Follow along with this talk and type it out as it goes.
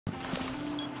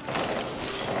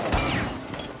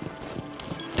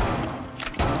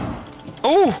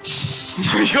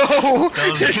Yo! That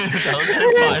was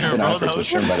fire, bro. That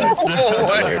was Oh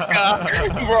my god.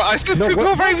 Bro, I still took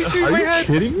over right between my head.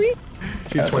 Are you kidding me?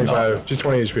 She's 25. She's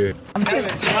 20 HP. I'm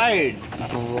just tired.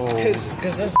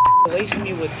 Because this lacing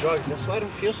me with drugs. That's why I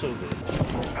don't feel so good.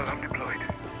 Alarm deployed.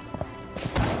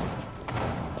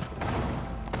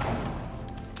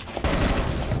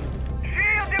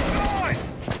 Shield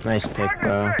deployed! Nice pick,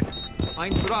 bro.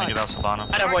 Thank you, that was Sabana.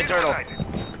 Attaboy turtle.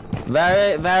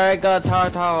 Very, very good,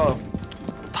 Turtle.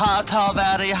 Tata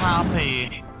very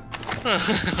happy.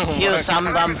 You some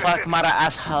dumb fuck mother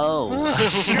asshole.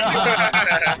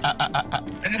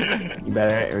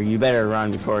 you better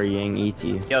run before Ying eats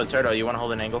you. Yo, turtle, you wanna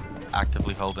hold an angle?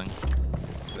 Actively holding.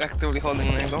 Actively holding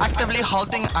an angle. Actively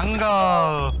holding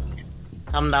angle.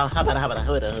 Come down, habba.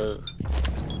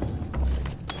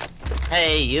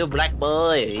 Hey, you black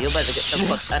boy, you better get the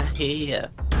fuck out of here.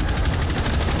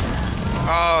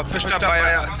 Oh, pushed up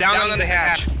by down on the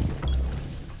hatch.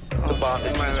 The bomb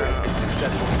diffuser is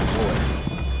successfully deployed.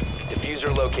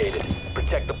 Diffuser located.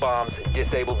 Protect the bombs.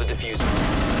 Disable the diffuser.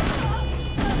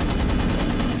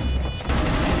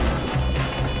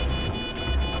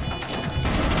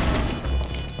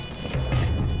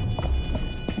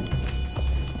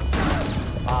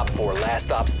 Op 4, last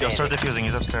stop Yo, standing. start defusing.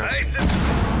 He's upstairs.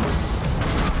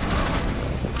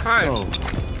 Alright. Oh.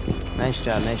 Nice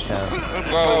job.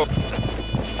 Go.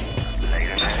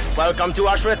 Welcome to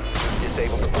Auschwitz.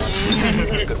 Disable the bomb.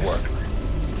 Good work.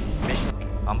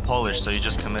 I'm Polish, so you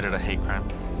just committed a hate crime.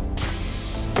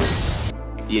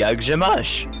 Jakże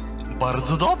masz?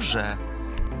 Bardzo dobrze.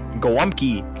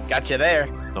 Gołąbki. Got you there.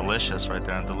 Delicious right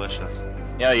there, delicious.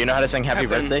 Yo, you know how to sing happy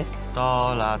birthday?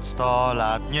 100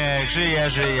 lat, niech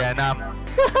żyje nam.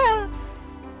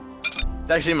 It's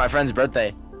actually my friend's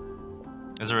birthday.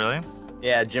 Is it really?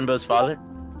 Yeah, Jimbo's father.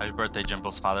 Happy birthday,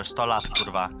 Jimbo's father. 100 lat,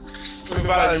 kurwa.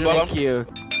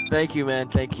 Thank you, man.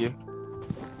 Thank you.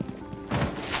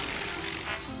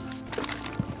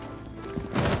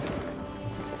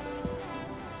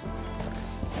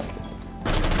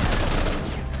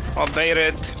 I'll bait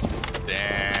it.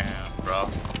 Damn, bro.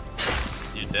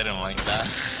 You didn't like that.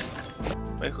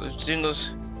 Wait, who's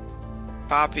Jimbo's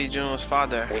papi, Jimbo's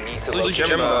father? We need to Who's locate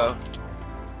Jimbo?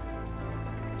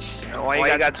 Why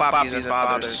you got two papis and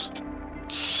fathers?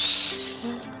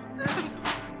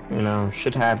 You know,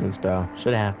 shit happens, bro.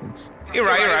 Shit happens. You're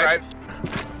right.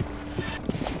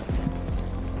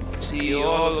 See,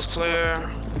 all looks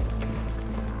clear.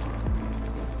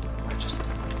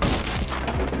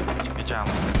 Good job.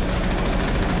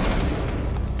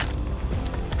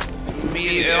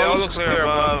 Me, it all looks clear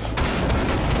above.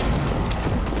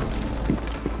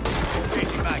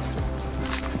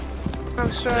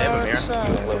 I'm sorry. You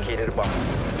have located a bomb.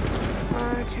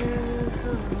 I can't.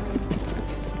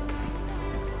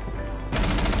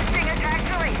 Sting attack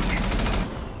released.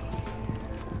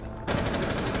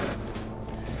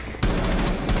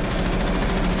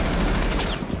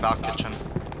 Back kitchen.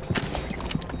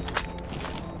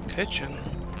 Kitchen.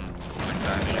 Like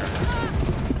that here.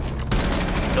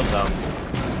 Still down.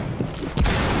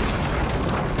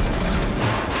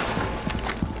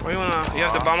 Where you wanna? You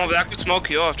have the bomb over there. I could smoke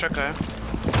you off. Check that.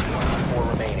 4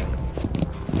 remaining.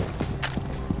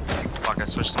 Fuck, I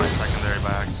switched to my secondary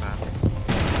by accident.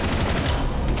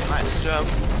 Nice. Good job.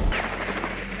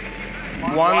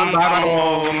 One bottom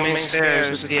of main stairs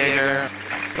with the Jaeger.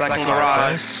 Like in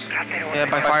garage. Yeah,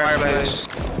 by fireplace.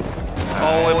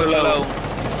 All the way below.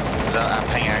 Is that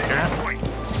ping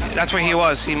accurate? That's where he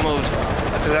was. He moved.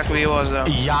 That's exactly where he was though.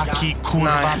 Yaki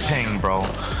kurwa Nice. ping, bro.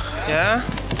 Yeah?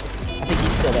 I think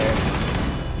he's still there.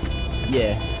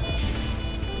 Yeah.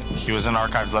 He was in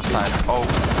archives left side. Oh,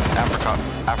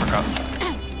 Africa.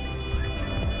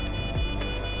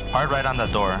 Hard right on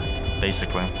that door,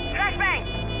 basically. Flashbang!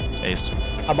 Ace.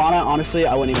 Habana, honestly,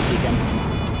 I wouldn't even peek him.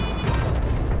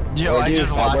 Yo, I dude,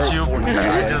 just that watched you.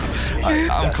 works.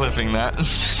 I'm clipping that.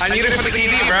 I need it for the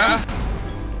TV, bro.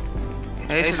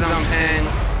 Ace is on ping.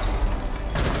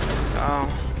 Oh.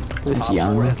 This Op 4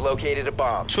 young. has located a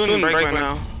bomb. Shooting break right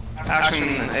now.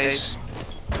 Action Ace.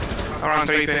 Around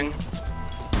 3 ping.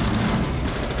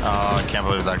 Oh, I can't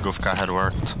believe that Gufka had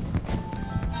worked.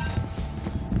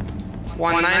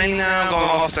 190 now, going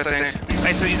off, I think.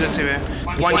 It's easy to be.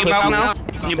 One new bug now?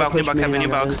 New bug, Kevin, new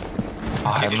bug.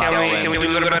 Oh, I'm not Can we Owen. do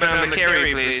a little bit on the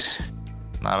carry, please?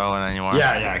 Not Owen anymore.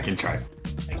 Yeah, I can try.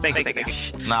 Thank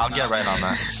you. Nah, I'll get right on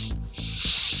that.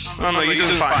 No, you're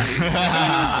doing fine.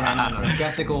 No.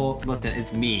 Skeptical, listen,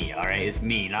 it's me, alright? It's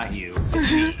me, not you.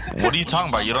 What are you talking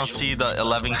about? You don't see the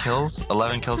 11 kills?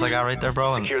 11 kills I got right there,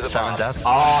 bro, and 7 deaths?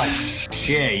 Oh,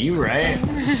 shit, you right.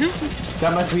 So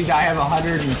that must mean I have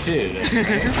 102.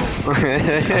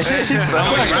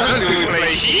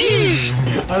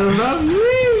 I love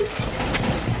you.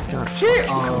 Shit.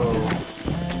 Oh.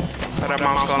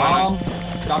 Mom,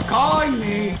 stop calling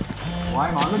me. Well,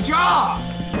 I'm on the job.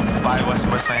 Bye, West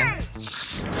man.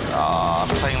 I'm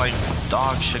playing like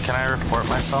dog shit. Can I report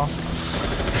myself?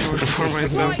 I'm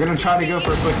gonna try to go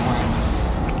for a quick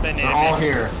one. They're all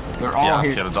here. They're all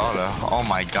here. Oh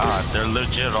my god, they're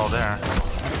legit all there.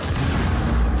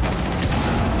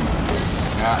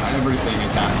 Yeah, everything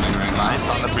is happening right now. Nice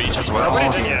on the breach as well.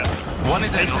 Nobody's in yet. One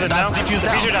is in. That's defused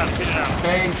down.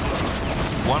 Okay.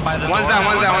 One by the One's door.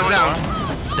 one's down.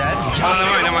 Dead.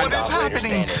 Never mind. What is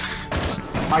happening?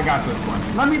 I got this one.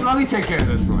 Let me take care of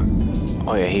this one.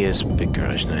 Oh yeah, he is big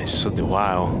garage, nice. So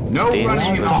wow. No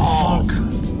running in the halls.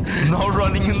 No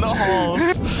running in the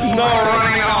halls. No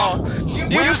running at all.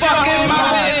 You fucking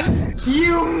muppet!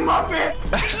 You muppet!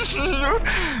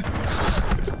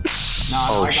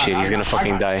 Oh shit, he's gonna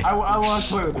fucking die. I want to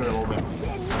play with her a little bit.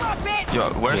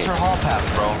 Yo, where's your hall pass,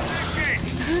 bro?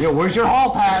 Yo, where's your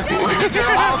hall pass? Where's your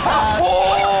hall pass?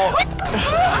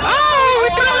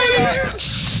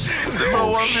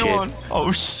 Bro, 1v1.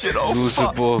 Oh shit, oh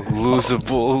fuck.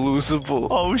 Losable.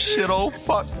 Oh shit, oh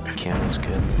fuck. Cannon's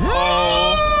good.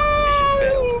 Oh.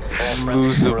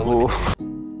 Losable.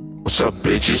 What's up,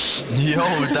 bitches? Yo,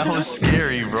 that was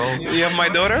scary, bro. You have my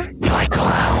daughter? You like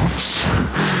clowns?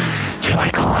 You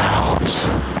like clowns?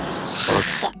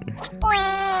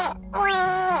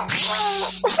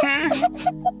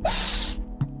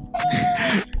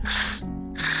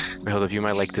 Wait, hold up, you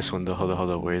might like this one though. Hold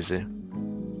up, where is it?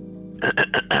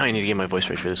 I need to get my voice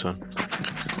right for this one.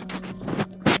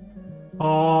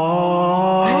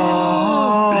 Oh,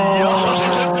 yo,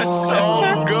 that's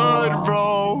so good,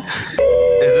 bro.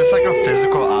 Is this like a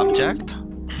physical object?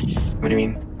 What do you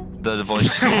mean? The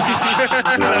voice.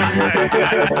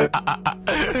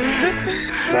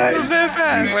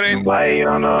 Buy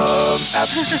on app.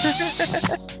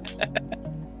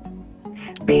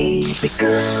 Baby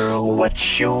girl,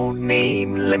 what's your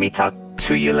name? Let me talk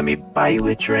to you, let me buy you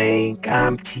a drink.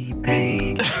 I'm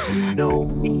T-Pain, you know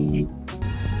me.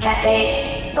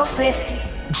 Cafe Dostoevsky.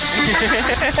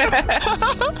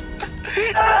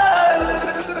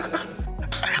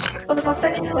 What about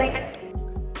second link?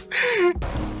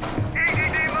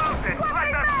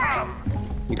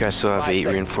 You guys still have 8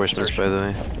 reinforcements, by the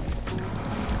way.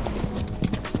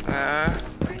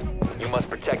 You must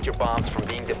protect your bombs from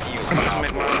being defused.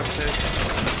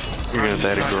 You're gonna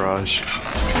die to garage.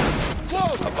 A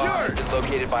bomb is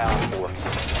located by Op 4.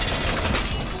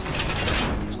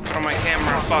 On my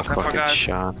camera, fuck, I forgot.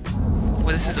 Shot. Well,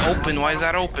 this is open, why is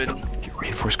that open?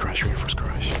 Reinforce garage.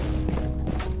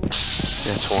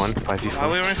 That's one, 5v5. Why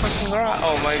are we reinforcing garage?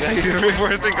 Oh my god, you're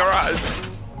reinforcing garage.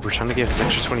 We're trying to get an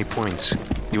extra 20 points.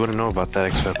 You wouldn't know about that,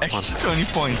 X-Fab. Extra 20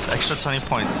 points.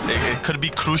 It could be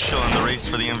crucial in the race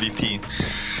for the MVP.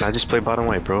 Nah, just play bottom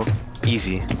white, bro.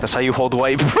 Easy. That's how you hold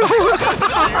white, bro.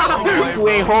 That's how you hold white, bro.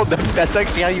 Wait, hold. That's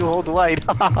actually how you hold white.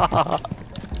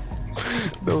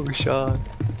 No shot.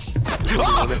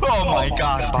 Oh my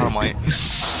god, bottom white.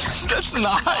 That's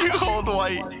not how you hold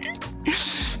white.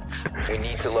 We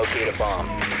need to locate a bomb.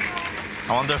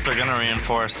 I wonder if they're gonna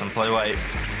reinforce and play white.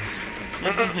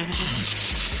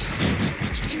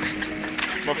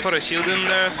 We'll put a shield in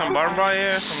there, some barbed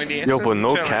wire, some EDS. Yo, but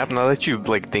no cap, now that you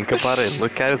like think about it and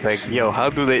look at it, it's like, yo,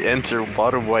 how do they enter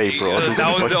bottom white, bro?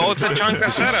 That was the Ultra Chunka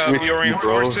setup. You Bro.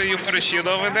 reinforce it, you put a shield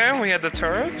over there, we had the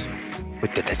turret.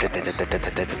 Questa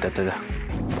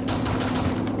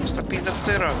pizza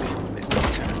te robi.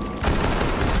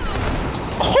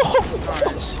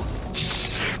 Nice.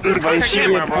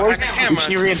 If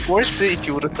she reinforced it,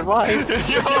 you would have survived. Yo,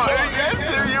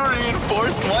 yes, if you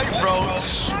reinforced white, bro.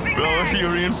 Bro, if you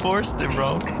reinforced it,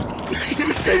 bro.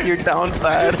 You said you're down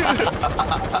bad.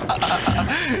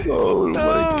 Oh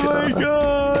my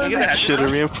god. Look at that. Should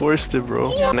have reinforced it,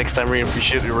 bro. Next time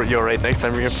reinforce it. You're right. Next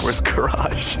time reinforce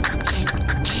garage.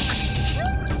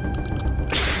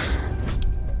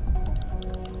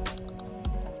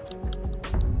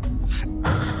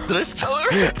 Did I spell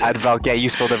it right? Add Valk. Yeah, you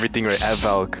spelled everything right. Add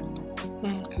Valk.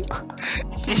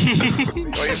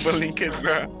 Why you bullying kids,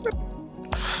 bro?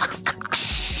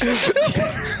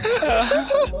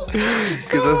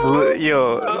 Cause that's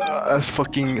that's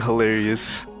fucking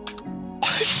hilarious.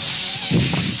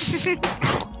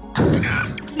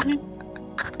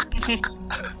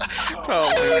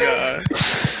 Oh my god.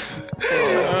 Oh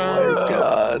my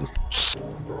god.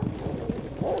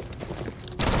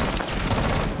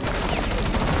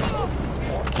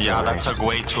 Yeah, that took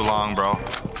way too long, bro.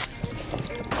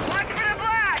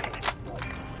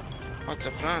 What's the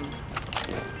plan?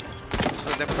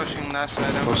 So they're pushing that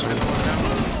side. I'm pushing down.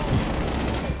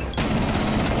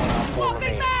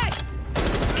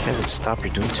 Kevin, stop,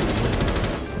 you're doing too much.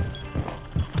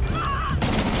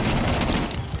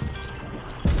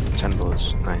 10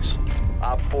 bullets, nice.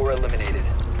 Op 4 eliminated.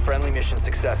 Friendly mission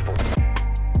successful.